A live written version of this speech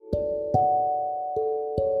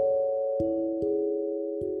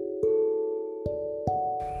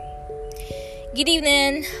Good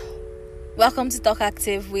evening. Welcome to Talk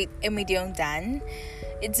Active with Emidion Dan.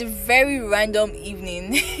 It's a very random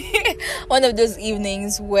evening. One of those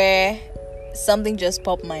evenings where something just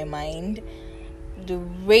popped my mind. The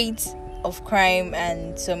rate of crime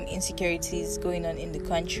and some insecurities going on in the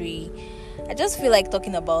country. I just feel like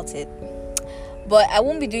talking about it. But I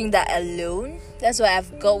won't be doing that alone. That's why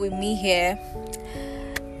I've got with me here.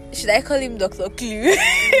 Should I call him Dr. Clue?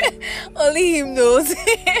 Only him knows.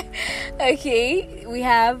 Okay, we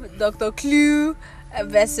have Dr. Clue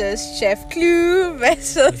versus Chef Clue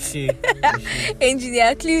versus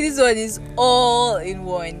Engineer Clue. This one is all in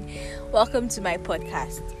one. Welcome to my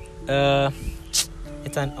podcast.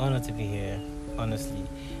 It's an honor to be here, honestly.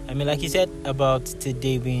 I mean, like you said about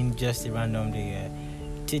today being just a random day.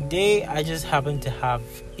 Today, I just happen to have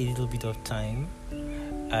a little bit of time,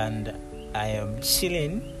 and I am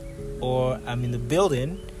chilling, or I'm in the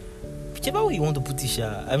building. Whichever way you want to put it,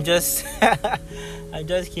 I'm just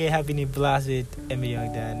here having a blast with Emily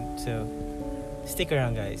Young Dan. So stick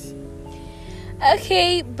around, guys.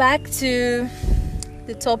 Okay, back to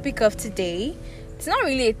the topic of today. It's not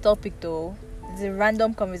really a topic though. It's a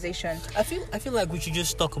random conversation. I feel like we should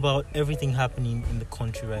just talk about everything happening in the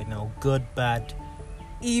country right now. Good, bad,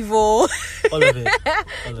 evil, all of it.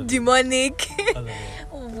 Demonic. All of it.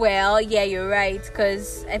 Well, yeah, you're right.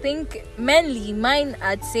 Because I think mainly mine,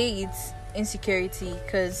 I'd say it's insecurity.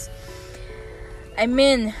 Because I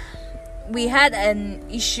mean, we had an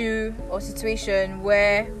issue or situation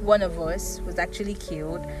where one of us was actually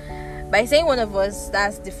killed. By saying one of us,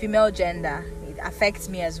 that's the female gender. It affects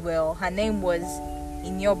me as well. Her name was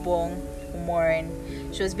Inyobong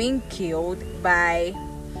Umoren. She was being killed by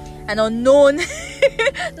an unknown,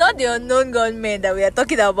 not the unknown gunman that we are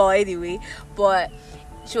talking about anyway, but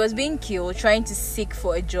she was being killed trying to seek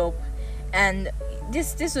for a job. And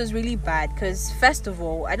this was really bad because, first of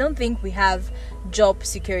all, I don't think we have job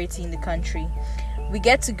security in the country. We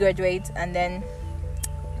get to graduate, and then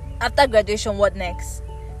after graduation, what next?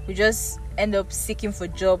 We just end up seeking for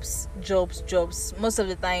jobs. Most of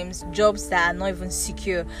the times, jobs that are not even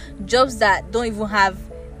secure, jobs that don't even have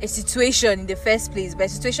a situation in the first place. By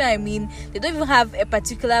situation, I mean they don't even have a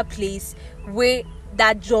particular place where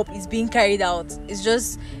that job is being carried out. It's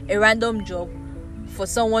just a random job for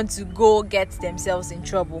someone to go get themselves in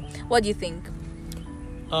trouble. What do you think?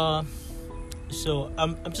 So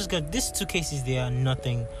I'm just going. These two cases, they are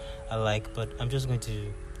nothing alike, but I'm just going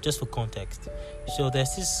to, just for context. So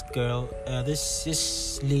there's this girl,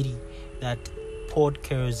 this lady that poured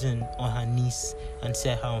kerosene on her niece and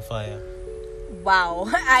set her on fire. Wow,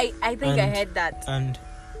 I think I heard that. And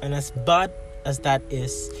as bad as that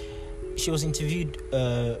is, she was interviewed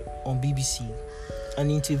on BBC. An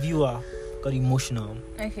interviewer got emotional.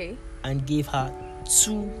 Okay. And gave her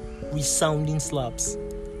 2 resounding slaps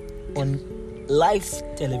on live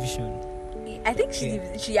television. I think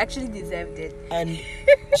she actually deserved it. And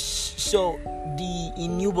so the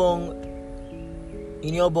Inyobong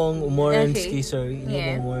Umoren's case,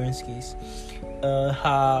 Umoren's case,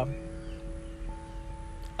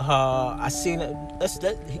 her assailant,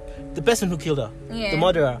 the person who killed her, the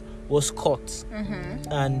murderer, was caught,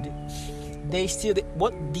 and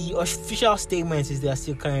what the official statement is, they are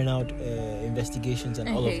still carrying out investigations and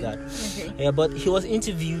all of that. But he was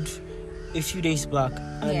interviewed a few days back,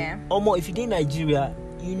 and almost, if you're in Nigeria,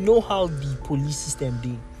 you know how the police system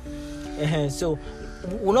do. So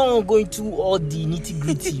we're not going to all the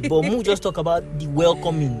nitty-gritty, but we'll just talk about the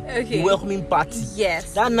welcoming party.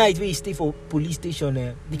 Yes. That night where you stay for police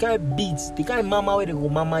station, they can't beat, they can't mama where they go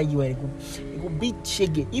mama you, and they go beat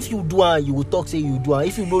shege. If you do it, you will talk say you do it.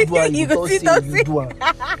 If you don't do it, you will talk say you do it.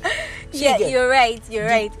 Yeah, you're right.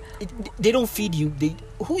 They don't feed you.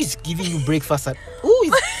 Who is giving you breakfast at? Who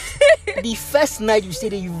is the first night you stay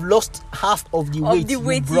there, you've lost half of the weight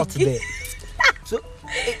you brought there. So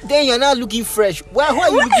then you're not looking fresh. Who are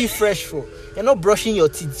you looking fresh for? You're not brushing your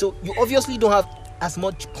teeth, so you obviously don't have as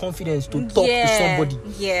much confidence to talk to somebody.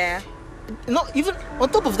 Yeah. Not even on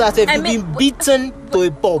top of that, you've been beaten to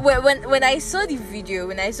a pulp. When I saw the video,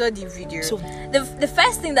 so the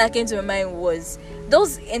first thing that came to my mind was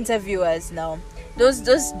those interviewers now, those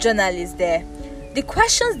journalists there. The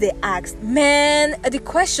questions they asked, man, I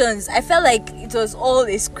felt like it was all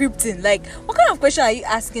a scripting. Like, what kind of question are you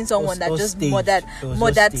asking someone that just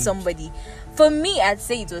murdered somebody? For me, I'd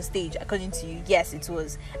say it was staged, according to you. Yes, it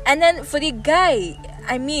was. And then for the guy,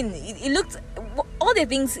 I mean, it looked, all the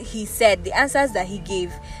things he said, the answers that he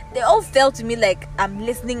gave, they all felt to me like I'm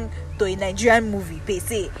listening to a Nigerian movie, per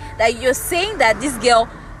se. Like, you're saying that this girl,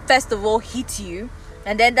 first of all, hit you,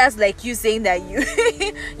 and then that's like you saying that you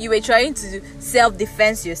you were trying to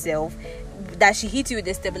self-defense yourself. that she hit you with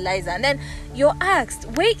the stabilizer, and then you're asked,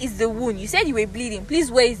 where is the wound? You said you were bleeding, please,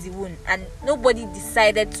 where is the wound? And nobody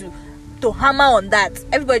decided to hammer on that.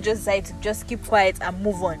 Everybody just decided to just keep quiet and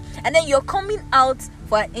move on. And then you're coming out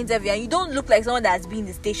for an interview and you don't look like someone that has been in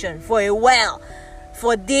the station for a while,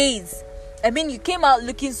 for days. I mean, you came out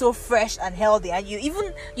looking so fresh and healthy, and you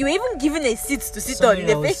were even given a seat to sit on in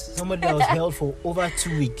the face. Somebody that was held for over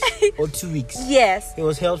 2 weeks or 2 weeks. Yes, he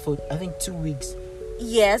was held for, I think, 2 weeks.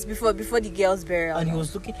 Yes, before the girl's burial. And he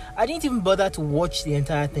was looking. I didn't even bother to watch the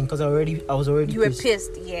entire thing because I was already. You were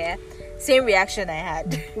pissed, yeah. Same reaction I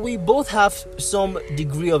had. We both have some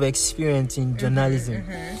degree of experience in journalism,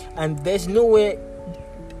 and there's nowhere.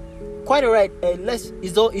 Quite alright.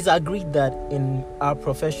 It's agreed that in our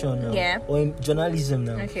profession now, or in journalism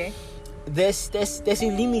now, there's a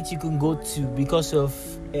limit you can go to because of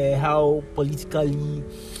how politically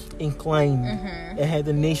inclined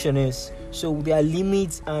the nation is. So there are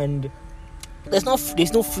limits, and there's no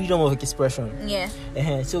freedom of expression. Yeah.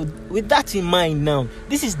 So with that in mind, now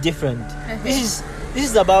this is different. This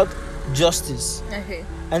is about justice.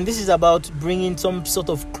 And this is about bringing some sort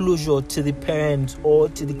of closure to the parents or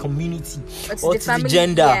to the community or to the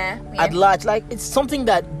gender at large. Like, it's something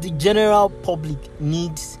that the general public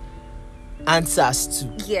needs answers to.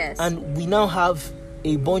 Yes. And we now have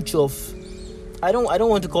a bunch of, I don't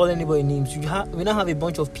want to call anybody names. We now have a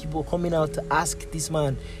bunch of people coming out to ask this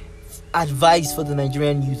man advice for the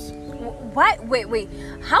Nigerian youth. Why? Wait.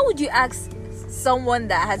 How would you ask someone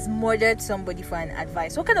that has murdered somebody for an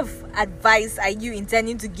advice? What kind of advice are you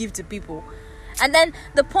intending to give to people? And then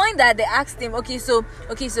the point that they asked him, so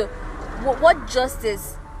what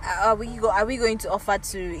justice are we going to offer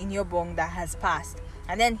to Inyobong that has passed?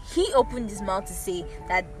 And then he opened his mouth to say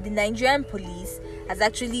that the Nigerian police has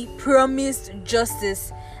actually promised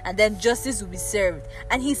justice, and then justice will be served.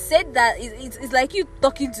 And he said that it's like you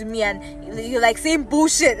talking to me and you're like saying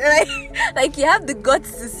bullshit. Like you have the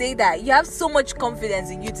guts to say that. You have so much confidence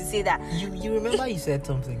in you to say that. You remember you said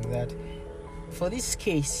something that for this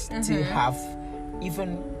case to have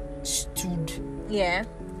even stood a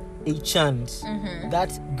chance,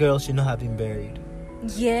 that girl should not have been buried.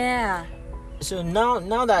 Yeah. So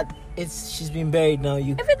now that she's been buried, now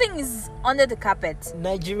everything is under the carpet.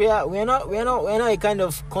 Nigeria, we're not a kind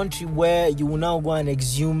of country where you will now go and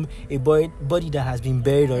exhume a body that has been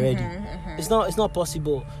buried already. It's not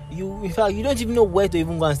possible. In fact, you don't even know where to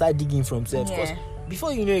even go and start digging from. Because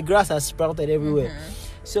before you know it, grass has sprouted everywhere.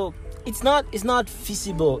 So it's not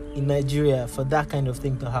feasible in Nigeria for that kind of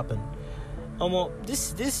thing to happen.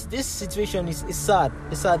 This situation is sad.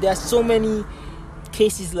 It's sad. There are so many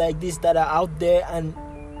cases like this that are out there, and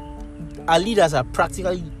our leaders are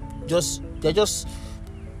practically there's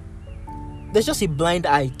just a blind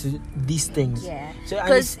eye to these things. So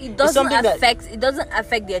because it doesn't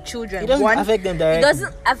affect their children. It doesn't affect them directly. It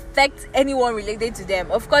doesn't affect anyone related to them.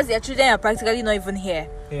 Of course, their children are practically not even here.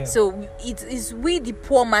 So it is we, the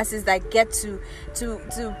poor masses, that get to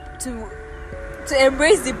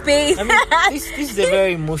embrace the pain. I mean, this is a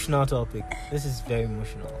very emotional topic. This is very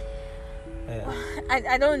emotional.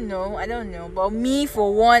 I don't know, but me,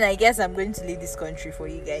 for one, I guess I'm going to leave this country for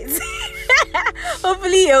you guys.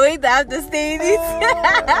 Hopefully you're going to have to stay in it.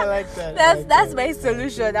 I like that. That's my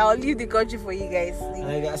solution. I'll leave the country for you guys.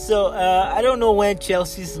 So I don't know when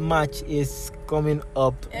Chelsea's match is coming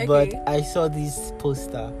up, but I saw this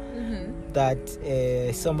poster that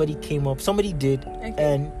somebody did,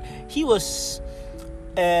 and he was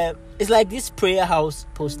it's like this prayer house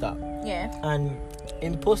poster, and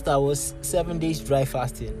in poster was 7 days dry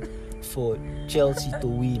fasting for Chelsea to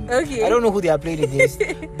win. I don't know who they are playing against,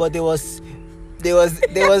 but there was a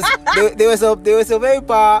very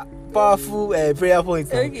powerful prayer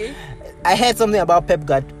point. I heard something about Pep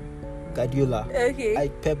Guardiola.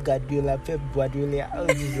 Pep Guardiola. Oh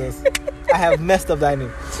Jesus, I have messed up that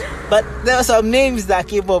name. But there are some names that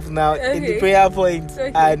came up now in the prayer point,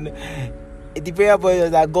 and the prayer point was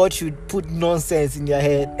that God should put nonsense in their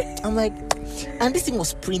head. I'm like, and this thing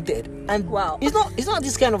was printed, and wow, it's not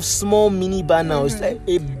this kind of small mini banner. It's like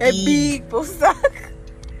a big poster.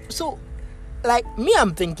 So, like me,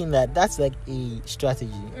 I'm thinking that's like a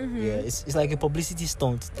strategy. It's like a publicity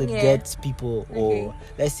stunt to get people, or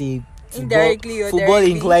let's say football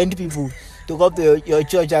inclined people to come to your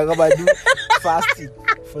church and come and do fasting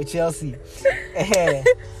for Chelsea.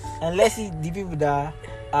 And let's see the people that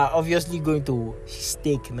are obviously going to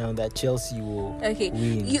stake now that Chelsea will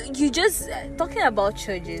win. You just talking about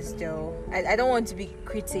churches, though. I don't want to be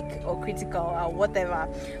critical or whatever,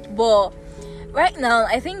 but right now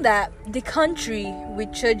I think that the country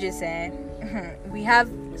with churches, we have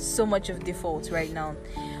so much of default right now.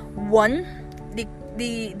 One,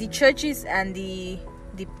 the churches and the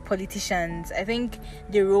politicians, I think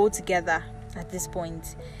they roll together at this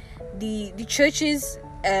point. The churches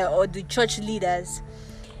or the church leaders,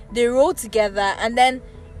 they roll together. And then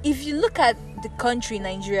if you look at the country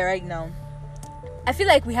Nigeria right now, I feel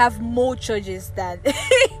like we have more churches than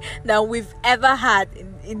than we've ever had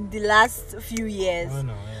in the last few years. I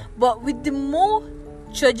know, yeah. But with the more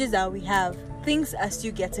churches that we have, things are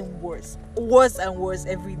still getting worse and worse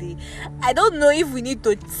every day. I don't know if we need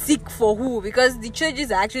to seek for who, because the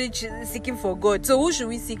churches are actually seeking for God. So who should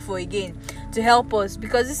we seek for again to help us?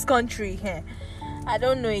 Because this country, I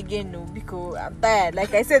don't know again, no, because I'm tired.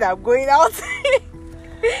 Like I said, I'm going out.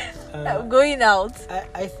 I'm going out.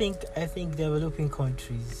 I think developing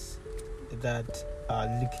countries that are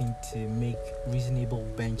looking to make reasonable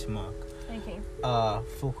benchmark are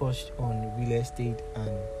focused on real estate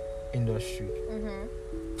and industry.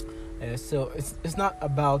 So it's not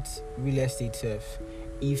about real estate itself.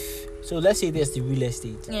 Let's say there's the real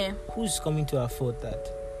estate. Yeah. Who's coming to afford that?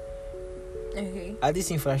 Okay. Are these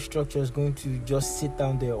infrastructures going to just sit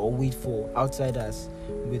down there or wait for outsiders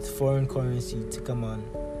with foreign currency to come and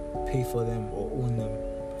pay for them or own them?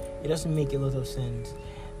 It doesn't make a lot of sense.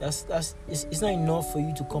 It's not enough for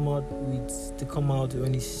you to come out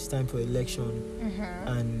when it's time for election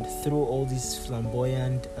and throw all this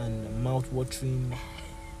flamboyant and mouth-watering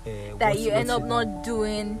that you end up not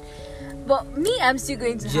doing. But me, I'm still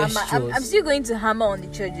going to hammer. I'm still going to hammer on the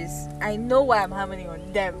churches. I know why I'm hammering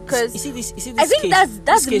on them, because you see this I think case,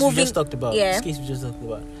 that's the case moving. We just talked about. Yeah. This case we just talked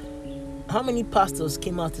about. How many pastors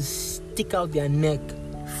came out to stick out their neck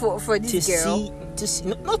for this girl? To see,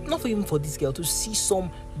 not even for this girl, to see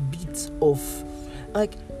some bits of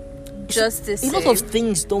like justice. A lot of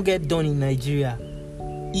things don't get done in Nigeria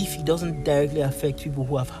if it doesn't directly affect people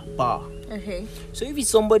who have power. Okay. So if it's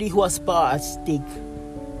somebody who has power at stake,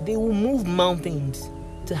 they will move mountains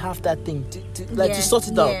to have that thing to sort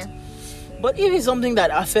it out. But if it's something that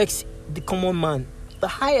affects the common man, the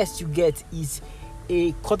highest you get is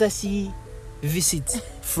a courtesy visit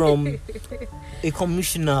from a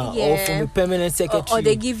commissioner or from a permanent secretary, or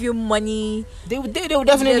they give you money. They will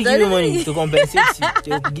definitely give you money to compensate you.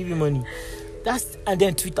 They will give you money. And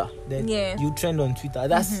then Twitter. Then you trend on Twitter.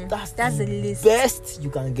 That's the list. Best you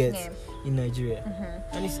can get in Nigeria.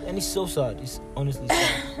 And it's so sad. It's honestly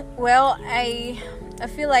sad. Well, I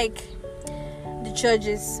feel like the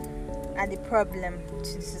churches are the problem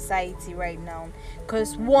to society right now.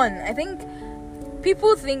 Because one, I think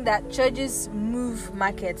people think that churches move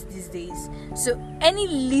markets these days. So any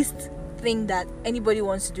least thing that anybody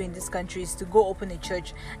wants to do in this country is to go open a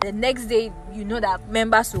church. The next day, you know that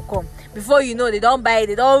members will come. Before you know, they don't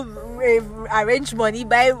arrange money,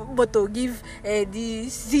 buy motor, give the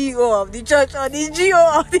CEO of the church or the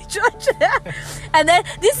GO of the church. And then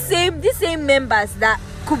these same members that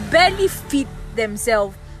could barely feed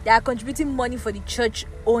themselves, they are contributing money for the church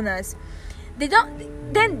owners.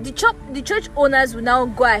 Then the church owners will now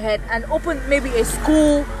go ahead and open maybe a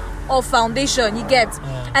school or foundation, you get.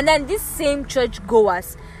 And then these same church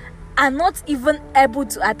goers are not even able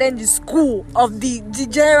to attend the school of the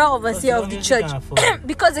general overseer of the church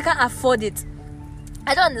because they can't afford it.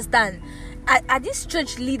 I don't understand. Are these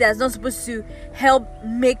church leaders not supposed to help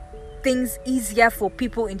make things easier for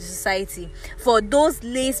people in the society, for those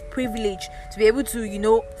less privileged to be able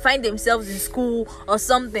to find themselves in school or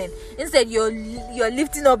something? Instead, you're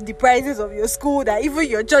lifting up the prices of your school that even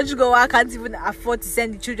your church goer can't even afford to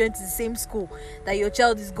send the children to the same school that your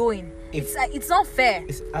child is going. It's not fair.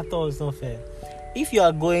 It's not fair. If you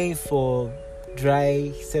are going for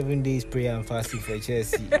dry 7 days prayer and fasting for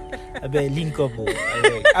Chelsea, I bet link up.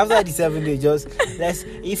 After the 7 days, just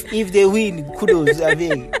if they win, kudos. I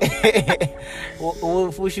mean,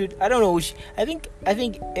 we should. I don't know. I think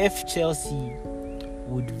if Chelsea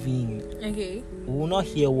would win, we will not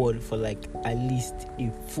hear word for like at least a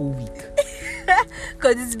full week.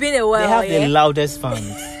 Because it's been a while. They have the loudest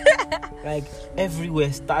fans. Like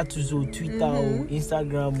everywhere, status or Twitter or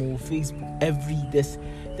Instagram or Facebook.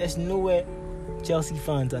 There's nowhere Chelsea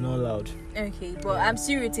fans are not loud. Okay, but I'm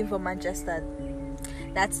still rooting for Manchester.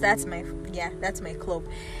 That's my club.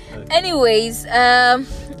 Okay. Anyways,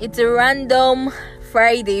 it's a random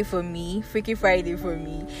Friday for me, Freaky Friday for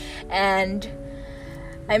me, and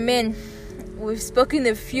I mean, we've spoken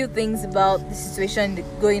a few things about the situation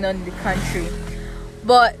going on in the country,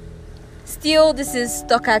 but still, this is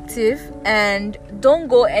Talk Active, and don't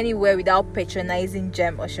go anywhere without patronizing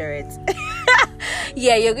Gem Usherette.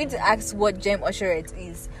 Yeah, you're going to ask what Gem Usherette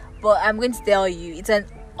is, but I'm going to tell you, it's an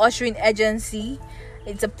ushering agency.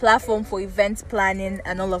 It's a platform for event planning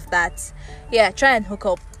and all of that. Yeah, try and hook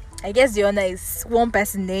up. I guess the owner is one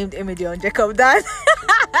person named Emily Jacob Dan.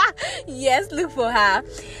 Yes, look for her.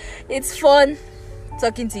 It's fun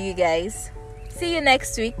talking to you guys. See you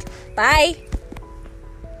next week. Bye.